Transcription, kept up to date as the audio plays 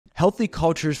healthy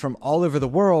cultures from all over the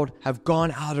world have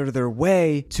gone out of their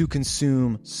way to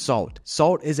consume salt.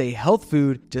 Salt is a health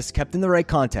food, just kept in the right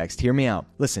context. Hear me out.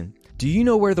 Listen. Do you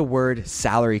know where the word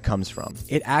salary comes from?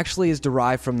 It actually is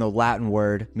derived from the Latin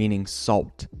word meaning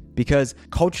salt, because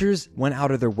cultures went out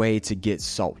of their way to get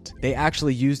salt. They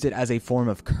actually used it as a form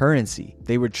of currency.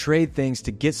 They would trade things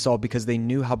to get salt because they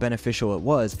knew how beneficial it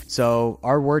was. So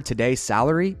our word today,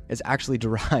 salary, is actually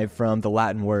derived from the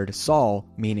Latin word sal,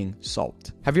 meaning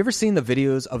salt. Have you ever seen the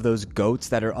videos of those goats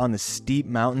that are on the steep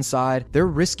mountainside? They're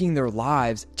risking their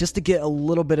lives just to get a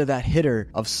little bit of that hitter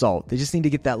of salt. They just need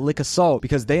to get that lick of salt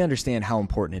because they understand how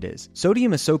important it is.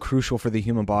 Sodium is so crucial for the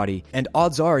human body, and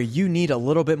odds are you need a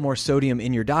little bit more sodium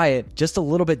in your diet, just a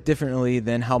little bit differently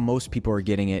than how most people are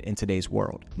getting it in today's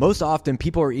world. Most often,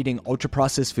 people are eating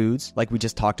ultra-processed foods, like we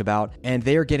just talked about, and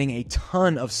they are getting a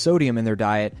ton of sodium in their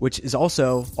diet, which is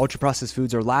also, ultra-processed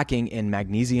foods are lacking in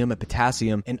magnesium and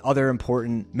potassium and other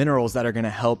important minerals that are going to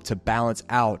help to balance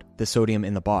out the sodium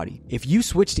in the body. If you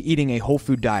switch to eating a whole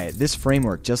food diet, this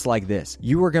framework, just like this,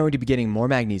 you are going to be getting more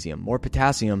magnesium, more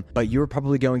potassium, but you're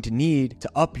probably going to need to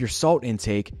up your salt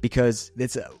intake because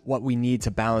it's what we need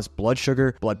to balance blood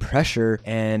sugar, blood pressure,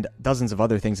 and dozens of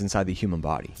other things inside the human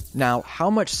body. Now, how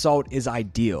much salt is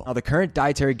ideal? Now, the current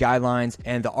dietary guidelines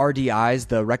and the RDIs,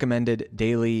 the recommended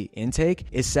daily intake,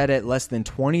 is set at less than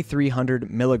 2,300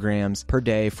 milligrams per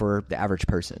day for the average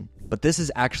person. But this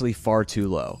is actually far too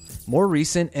low. More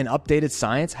recent and updated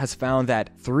science has found that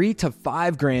 3 to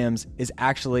 5 grams is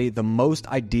actually the most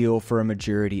ideal for a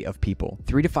majority of people.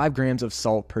 3 to 5 grams of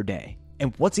salt per day.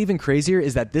 And what's even crazier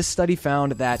is that this study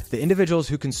found that the individuals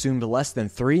who consumed less than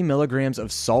 3 milligrams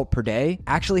of salt per day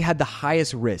actually had the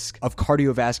highest risk of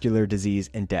cardiovascular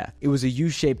disease and death. It was a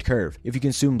U-shaped curve. If you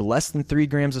consumed less than 3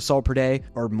 grams of salt per day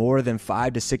or more than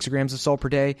 5 to 6 grams of salt per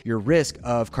day, your risk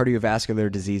of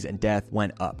cardiovascular disease and death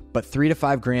went up. But 3 to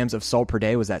 5 grams of salt per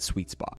day was that sweet spot.